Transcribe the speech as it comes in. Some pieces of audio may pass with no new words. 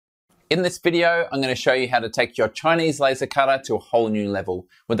In this video, I'm going to show you how to take your Chinese laser cutter to a whole new level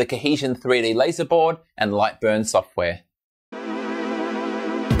with the Cohesion3D LaserBoard and Lightburn software.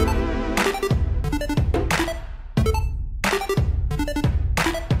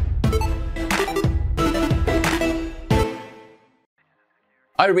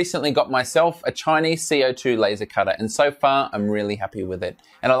 I recently got myself a Chinese CO2 laser cutter, and so far I'm really happy with it.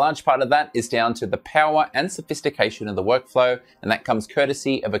 And a large part of that is down to the power and sophistication of the workflow, and that comes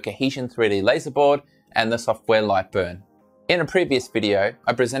courtesy of a Cohesion3D LaserBoard and the software Lightburn. In a previous video,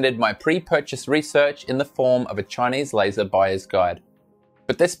 I presented my pre-purchase research in the form of a Chinese laser buyer's guide.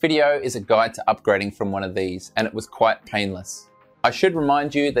 But this video is a guide to upgrading from one of these, and it was quite painless. I should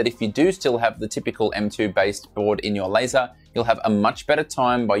remind you that if you do still have the typical M2 based board in your laser, you'll have a much better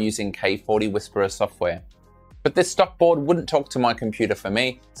time by using K40 Whisperer software. But this stock board wouldn't talk to my computer for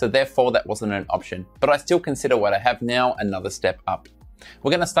me, so therefore that wasn't an option. But I still consider what I have now another step up. We're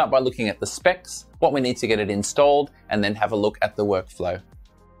going to start by looking at the specs, what we need to get it installed, and then have a look at the workflow.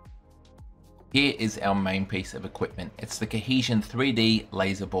 Here is our main piece of equipment. It's the Cohesion3D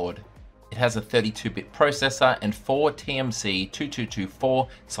LaserBoard. It has a 32-bit processor and 4 TMC2224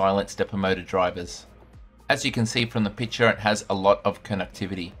 silent stepper motor drivers. As you can see from the picture, it has a lot of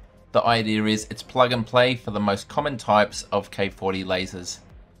connectivity. The idea is it's plug and play for the most common types of K40 lasers.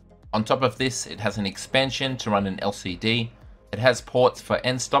 On top of this, it has an expansion to run an LCD. It has ports for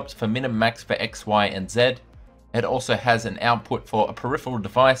end stops for min and max for X, Y, and Z. It also has an output for a peripheral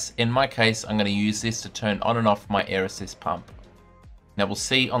device. In my case, I'm going to use this to turn on and off my air assist pump. Now we'll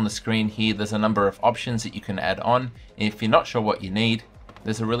see on the screen here, there's a number of options that you can add on. And if you're not sure what you need,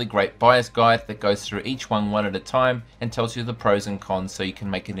 there's a really great buyer's guide that goes through each one at a time and tells you the pros and cons so you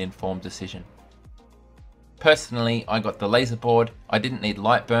can make an informed decision. Personally, I got the LaserBoard. I didn't need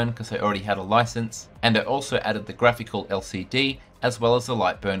Lightburn because I already had a license, and I also added the graphical LCD as well as the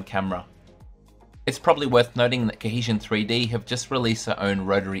Lightburn camera. It's probably worth noting that Cohesion3D have just released their own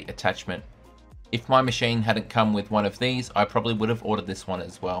rotary attachment. If my machine hadn't come with one of these, I probably would have ordered this one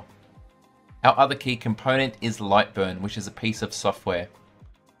as well. Our other key component is Lightburn, which is a piece of software.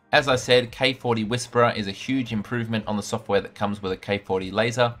 As I said, K40 Whisperer is a huge improvement on the software that comes with a K40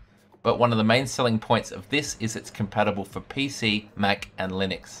 laser, but one of the main selling points of this is it's compatible for PC, Mac, and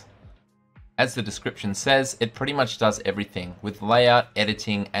Linux. As the description says, it pretty much does everything with layout,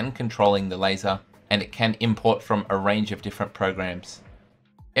 editing, and controlling the laser, and it can import from a range of different programs.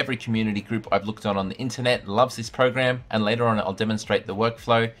 Every community group I've looked on the internet loves this program, and later on I'll demonstrate the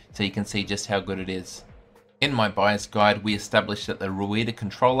workflow so you can see just how good it is. In my buyer's guide, we established that the Ruida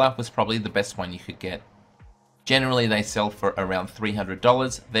controller was probably the best one you could get. Generally they sell for around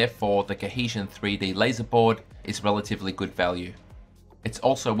 $300, therefore the Cohesion3D LaserBoard is relatively good value. It's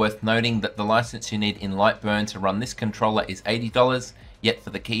also worth noting that the license you need in Lightburn to run this controller is $80, yet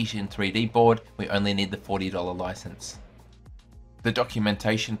for the Cohesion3D board we only need the $40 license. The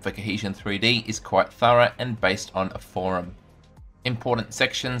documentation for Cohesion3D is quite thorough and based on a forum. Important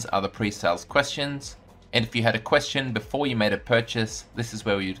sections are the pre-sales questions, and if you had a question before you made a purchase, this is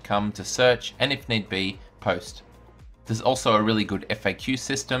where you'd come to search and if need be, post. There's also a really good FAQ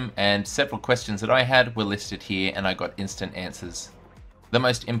system, and several questions that I had were listed here and I got instant answers. The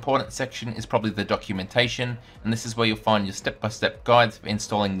most important section is probably the documentation, and this is where you'll find your step-by-step guides for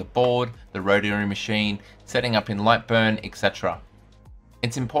installing the board, the rotary machine, setting up in Lightburn, etc.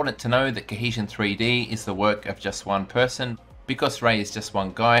 It's important to know that Cohesion3D is the work of just one person. Because Ray is just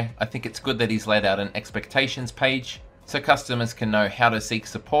one guy, I think it's good that he's laid out an expectations page so customers can know how to seek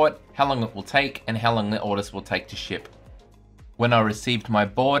support, how long it will take, and how long the orders will take to ship. When I received my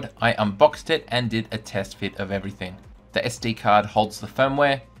board, I unboxed it and did a test fit of everything. The SD card holds the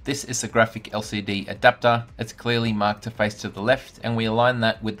firmware. This is the graphic LCD adapter. It's clearly marked to face to the left, and we align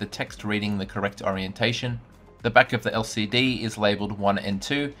that with the text reading the correct orientation. The back of the LCD is labeled 1 and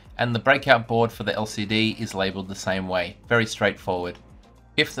 2, and the breakout board for the LCD is labeled the same way. Very straightforward.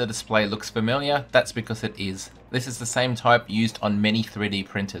 If the display looks familiar, that's because it is. This is the same type used on many 3D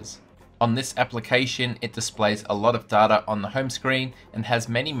printers. On this application, it displays a lot of data on the home screen and has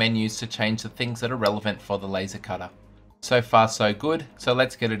many menus to change the things that are relevant for the laser cutter. So far so good, so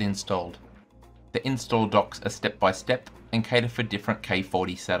let's get it installed. The install docs are step by step and cater for different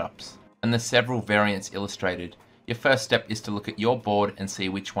K40 setups. And there's several variants illustrated. Your first step is to look at your board and see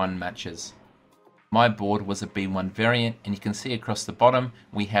which one matches. My board was a B1 variant, and you can see across the bottom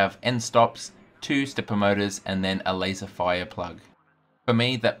we have end stops, 2 stepper motors, and then a laser fire plug. For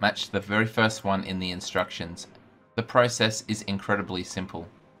me, that matched the very first one in the instructions. The process is incredibly simple.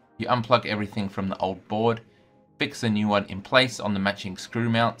 You unplug everything from the old board, fix a new one in place on the matching screw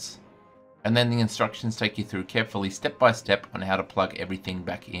mounts, and then the instructions take you through carefully step by step on how to plug everything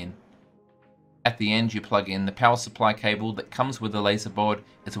back in. At the end, you plug in the power supply cable that comes with the LaserBoard,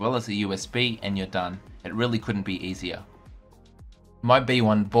 as well as a USB, and you're done. It really couldn't be easier. My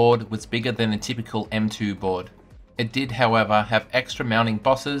B1 board was bigger than a typical M2 board. It did, however, have extra mounting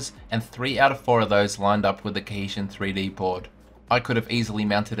bosses, and 3 out of 4 of those lined up with the Cohesion3D board. I could have easily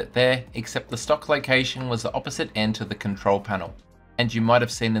mounted it there, except the stock location was the opposite end to the control panel. And you might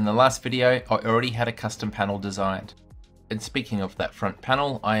have seen in the last video, I already had a custom panel designed. And speaking of that front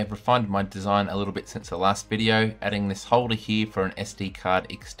panel, I have refined my design a little bit since the last video, adding this holder here for an SD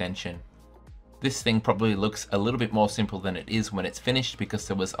card extension. This thing probably looks a little bit more simple than it is when it's finished, because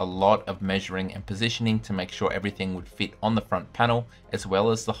there was a lot of measuring and positioning to make sure everything would fit on the front panel, as well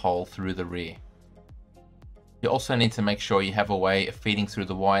as the hole through the rear. You also need to make sure you have a way of feeding through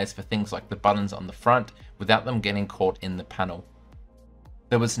the wires for things like the buttons on the front without them getting caught in the panel.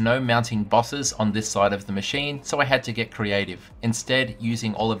 There was no mounting bosses on this side of the machine, so I had to get creative, instead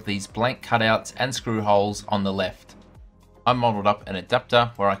using all of these blank cutouts and screw holes on the left. I modeled up an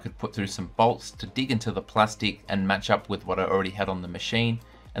adapter where I could put through some bolts to dig into the plastic and match up with what I already had on the machine,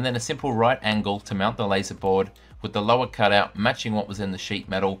 and then a simple right angle to mount the LaserBoard, with the lower cutout matching what was in the sheet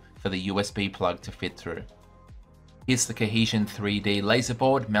metal for the USB plug to fit through. Here's the Cohesion3D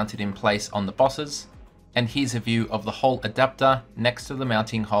LaserBoard mounted in place on the bosses. And here's a view of the whole adapter next to the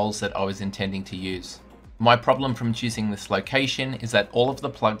mounting holes that I was intending to use. My problem from choosing this location is that all of the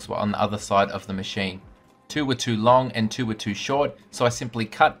plugs were on the other side of the machine. 2 were too long and 2 were too short, so I simply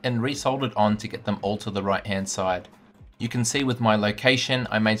cut and resoldered on to get them all to the right hand side. You can see with my location,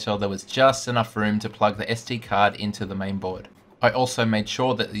 I made sure there was just enough room to plug the SD card into the mainboard. I also made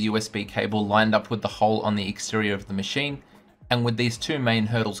sure that the USB cable lined up with the hole on the exterior of the machine. And with these 2 main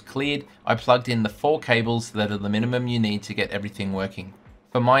hurdles cleared, I plugged in the 4 cables that are the minimum you need to get everything working.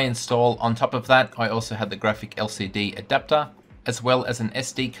 For my install, on top of that, I also had the graphic LCD adapter, as well as an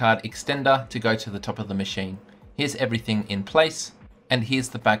SD card extender to go to the top of the machine. Here's everything in place, and here's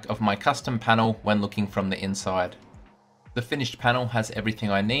the back of my custom panel when looking from the inside. The finished panel has everything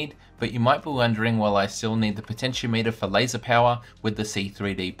I need, but you might be wondering why I still need the potentiometer for laser power with the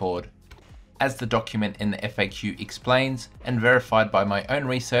C3D board. As the document in the FAQ explains, and verified by my own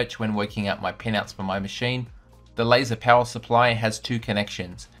research when working out my pinouts for my machine, the laser power supply has 2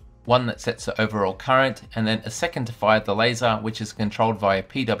 connections, one that sets the overall current, and then a second to fire the laser, which is controlled via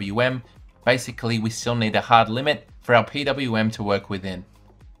PWM. Basically, we still need a hard limit for our PWM to work within.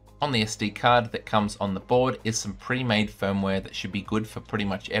 On the SD card that comes on the board is some pre-made firmware that should be good for pretty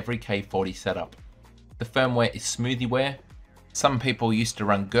much every K40 setup. The firmware is SmoothieWare. Some people used to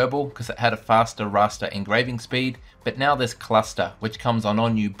run Gerbil because it had a faster raster engraving speed, but now there's Cluster, which comes on all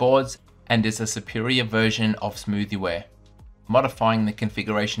new boards and is a superior version of SmoothieWare. Modifying the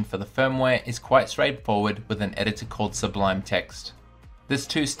configuration for the firmware is quite straightforward with an editor called Sublime Text. There's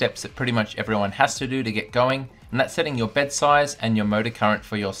 2 steps that pretty much everyone has to do to get going, and that's setting your bed size and your motor current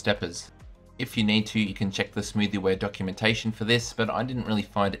for your steppers. If you need to, you can check the SmoothieWare documentation for this, but I didn't really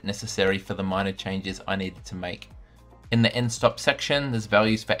find it necessary for the minor changes I needed to make. In the end stop section, there's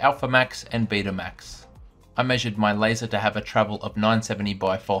values for Alpha Max and Beta Max. I measured my laser to have a travel of 970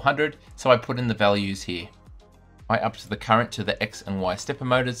 by 400, so I put in the values here. I upped the current to the X and Y stepper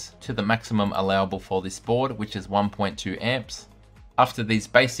motors to the maximum allowable for this board, which is 1.2 amps. After these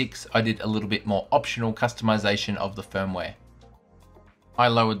basics, I did a little bit more optional customization of the firmware. I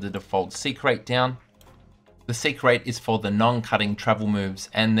lowered the default seek rate down. The seek rate is for the non-cutting travel moves,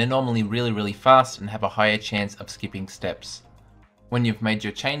 and they're normally really fast and have a higher chance of skipping steps. When you've made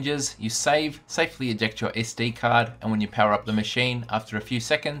your changes, you save, safely eject your SD card, and when you power up the machine, after a few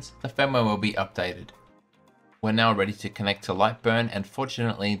seconds, the firmware will be updated. We're now ready to connect to Lightburn, and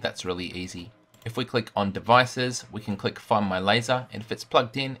fortunately that's really easy. If we click on devices, we can click find my laser, and if it's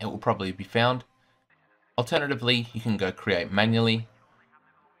plugged in, it will probably be found. Alternatively, you can go create manually,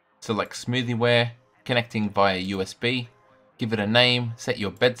 select SmoothieWare, connecting via USB, give it a name, set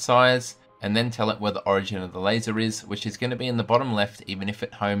your bed size, and then tell it where the origin of the laser is, which is going to be in the bottom left even if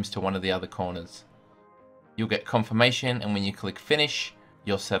it homes to one of the other corners. You'll get confirmation, and when you click finish,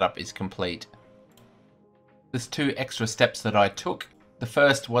 your setup is complete. There's 2 extra steps that I took. The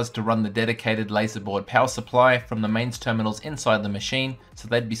first was to run the dedicated LaserBoard power supply from the mains terminals inside the machine, so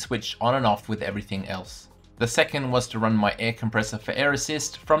they'd be switched on and off with everything else. The second was to run my air compressor for air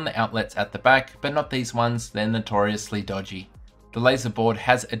assist from the outlets at the back, but not these ones, they're notoriously dodgy. The LaserBoard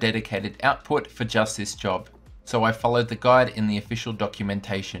has a dedicated output for just this job, so I followed the guide in the official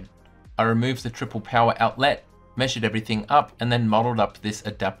documentation. I removed the triple power outlet, measured everything up, and then modeled up this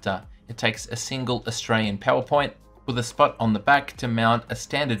adapter. It takes a single Australian power point with a spot on the back to mount a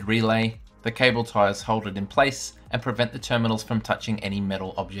standard relay. The cable ties hold it in place and prevent the terminals from touching any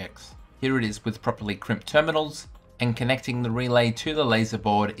metal objects. Here it is with properly crimped terminals, and connecting the relay to the laser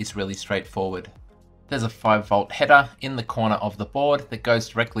board is really straightforward. There's a 5-volt header in the corner of the board that goes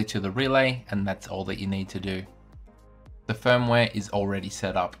directly to the relay, and that's all that you need to do. The firmware is already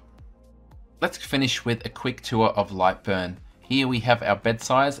set up. Let's finish with a quick tour of Lightburn. Here we have our bed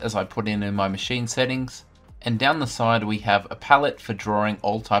size as I put in my machine settings, and down the side we have a palette for drawing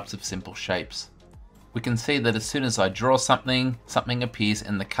all types of simple shapes. We can see that as soon as I draw something, something appears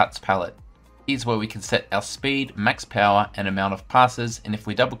in the cuts palette. Here's where we can set our speed, max power, and amount of passes, and if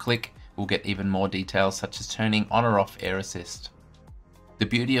we double click, we'll get even more details such as turning on or off air assist. The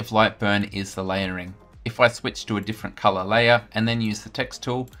beauty of Lightburn is the layering. If I switch to a different color layer and then use the text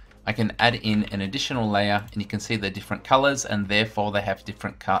tool, I can add in an additional layer and you can see the different colors and therefore they have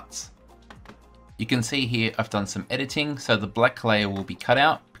different cuts. You can see here I've done some editing, so the black layer will be cut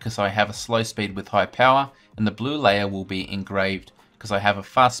out because I have a slow speed with high power, and the blue layer will be engraved because I have a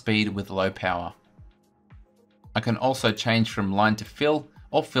fast speed with low power. I can also change from line to fill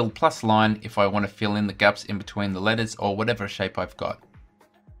or fill plus line if I want to fill in the gaps in between the letters or whatever shape I've got.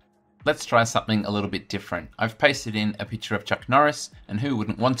 Let's try something a little bit different. I've pasted in a picture of Chuck Norris, and who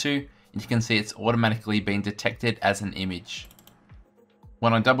wouldn't want to, and you can see it's automatically been detected as an image.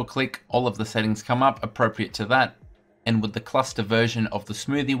 When I double click, all of the settings come up appropriate to that, and with the cluster version of the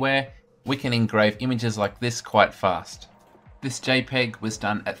SmoothieWare, we can engrave images like this quite fast. This JPEG was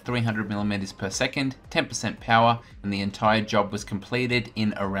done at 300mm per second, 10% power, and the entire job was completed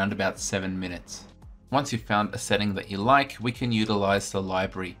in around about 7 minutes. Once you've found a setting that you like, we can utilize the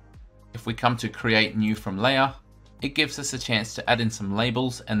library. If we come to create new from layer, it gives us a chance to add in some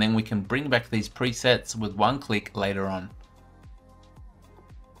labels, and then we can bring back these presets with one click later on.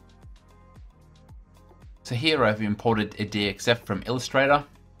 So here I've imported a DXF from Illustrator.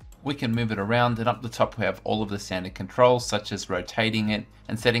 We can move it around, and up the top we have all of the standard controls such as rotating it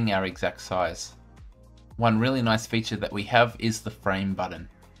and setting our exact size. One really nice feature that we have is the frame button.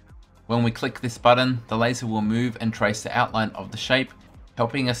 When we click this button, the laser will move and trace the outline of the shape,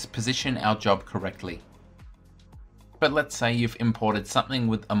 helping us position our job correctly. But let's say you've imported something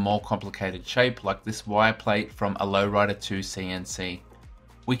with a more complicated shape like this wire plate from a lowrider to CNC.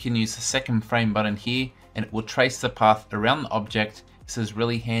 We can use the second frame button here and it will trace the path around the object. This is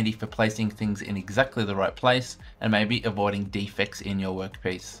really handy for placing things in exactly the right place and maybe avoiding defects in your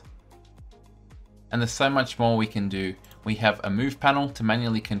workpiece. And there's so much more we can do. We have a move panel to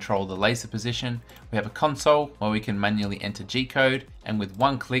manually control the laser position. We have a console where we can manually enter G-code and with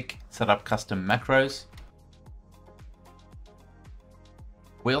one click set up custom macros.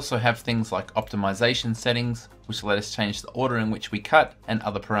 We also have things like optimization settings, which let us change the order in which we cut and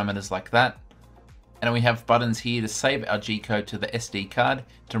other parameters like that. And we have buttons here to save our G-code to the SD card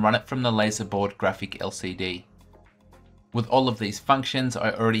to run it from the LaserBoard graphic LCD. With all of these functions, I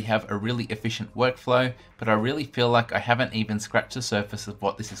already have a really efficient workflow, but I really feel like I haven't even scratched the surface of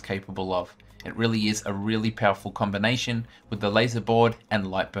what this is capable of. It really is a really powerful combination with the LaserBoard and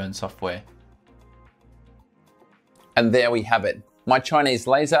Lightburn software. And there we have it. My Chinese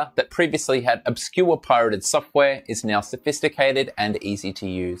laser that previously had obscure pirated software is now sophisticated and easy to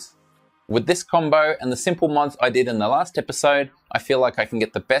use. With this combo and the simple mods I did in the last episode, I feel like I can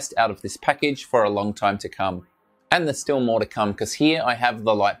get the best out of this package for a long time to come. And there's still more to come because here I have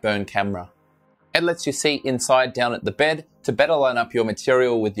the Lightburn camera. It lets you see inside down at the bed to better line up your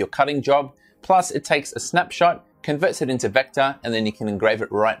material with your cutting job. Plus it takes a snapshot, converts it into vector, and then you can engrave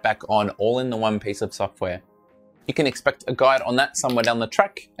it right back on all in the one piece of software. You can expect a guide on that somewhere down the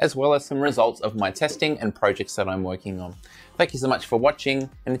track, as well as some results of my testing and projects that I'm working on. Thank you so much for watching,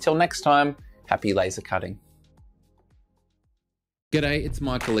 and until next time, happy laser cutting. G'day, it's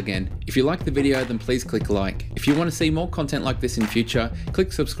Michael again. If you like the video, then please click like. If you want to see more content like this in future,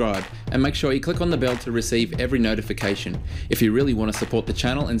 click subscribe and make sure you click on the bell to receive every notification. If you really want to support the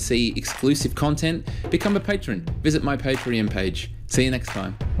channel and see exclusive content, become a patron. Visit my Patreon page. See you next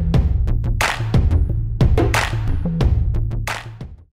time.